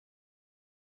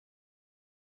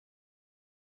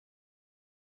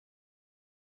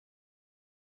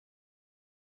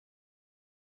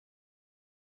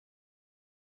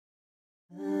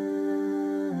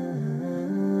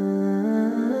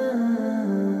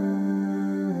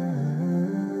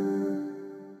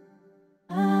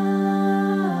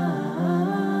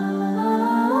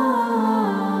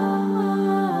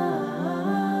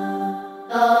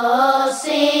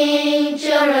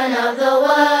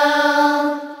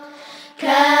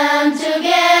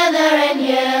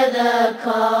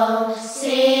call.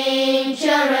 Sing,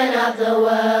 children of the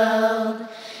world.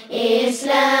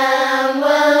 Islam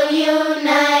will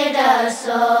unite us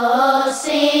all.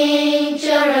 Sing,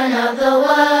 children of the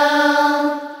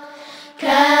world.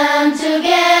 Come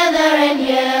together and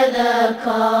hear the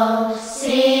call.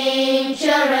 Sing,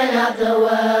 children of the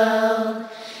world.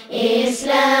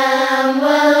 Islam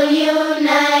will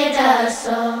unite us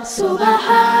all.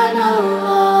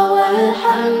 Subhanallah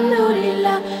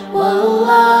walhamdulillah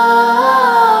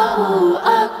wallahu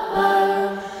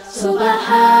akbar.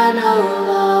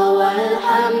 Subhanallah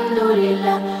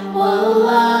walhamdulillah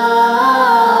wallahu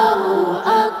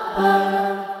akbar.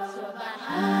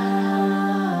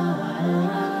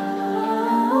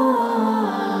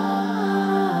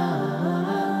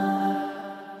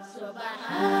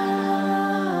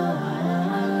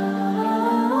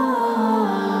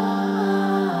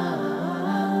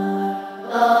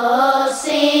 Oh,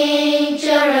 sing,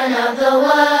 children of the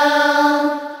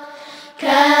world.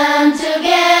 Come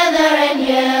together and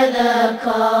hear the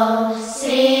call.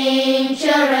 Sing,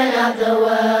 children of the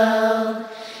world.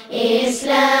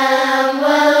 Islam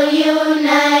will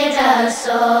unite us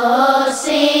all.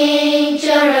 Sing,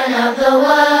 children of the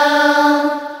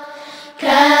world.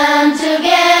 Come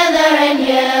together and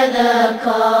hear the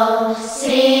call.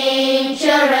 Sing,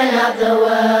 children of the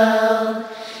world.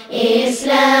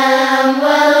 Islam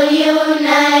will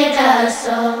unite us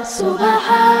all.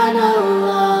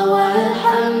 Subhanallah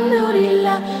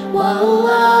walhamdulillah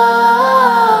wallahu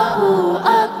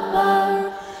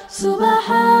akbar.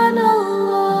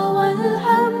 Subhanallah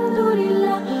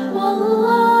walhamdulillah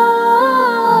wallahu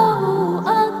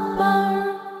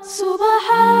akbar.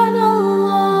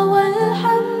 Subhanallah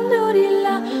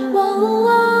walhamdulillah wallahu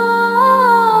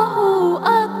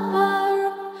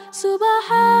akbar.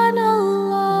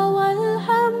 Subhanallah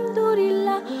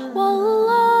walhamdulillah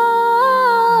wallahu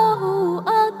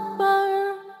akbar.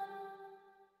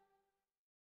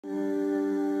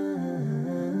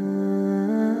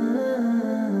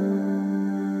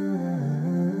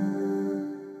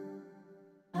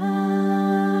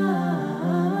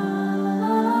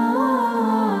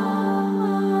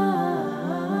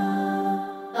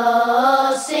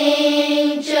 Oh,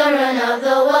 sing, children of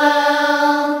the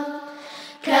world.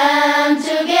 Come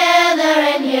together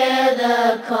and hear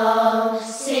the call.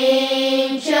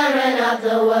 Sing, children of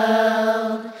the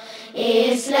world.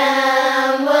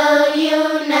 Islam will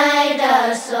unite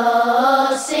us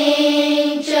all.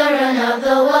 Sing, children of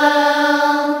the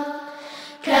world.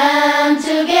 Come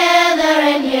together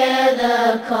and hear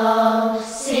the call.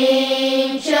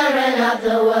 Sing, children of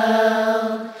the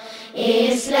world.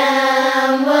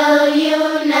 Islam will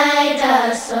unite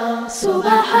us all.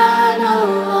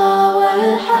 Subhanallah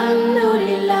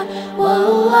walhamdulillah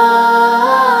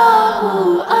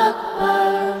wallahu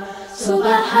akbar.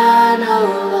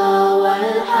 Subhanallah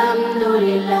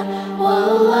walhamdulillah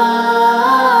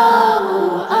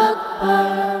wallahu akbar.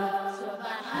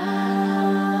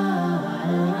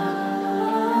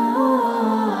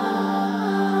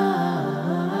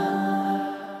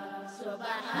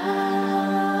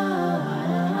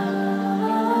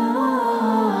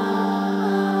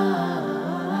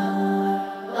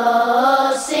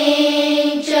 Oh,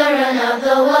 sing, children of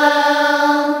the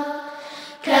world.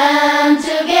 Come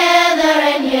together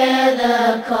and hear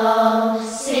the call.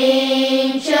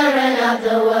 Sing, children of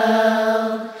the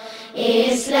world.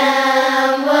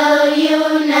 Islam will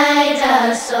unite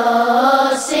us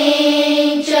all.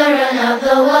 Sing, children of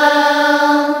the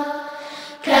world.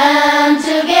 Come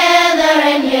together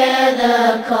and hear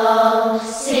the call.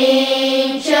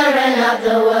 Sing, children of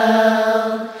the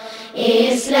world.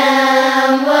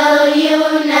 Islam will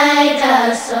unite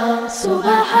us all.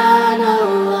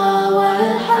 Subhanallah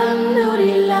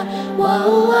walhamdulillah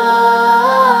wallahu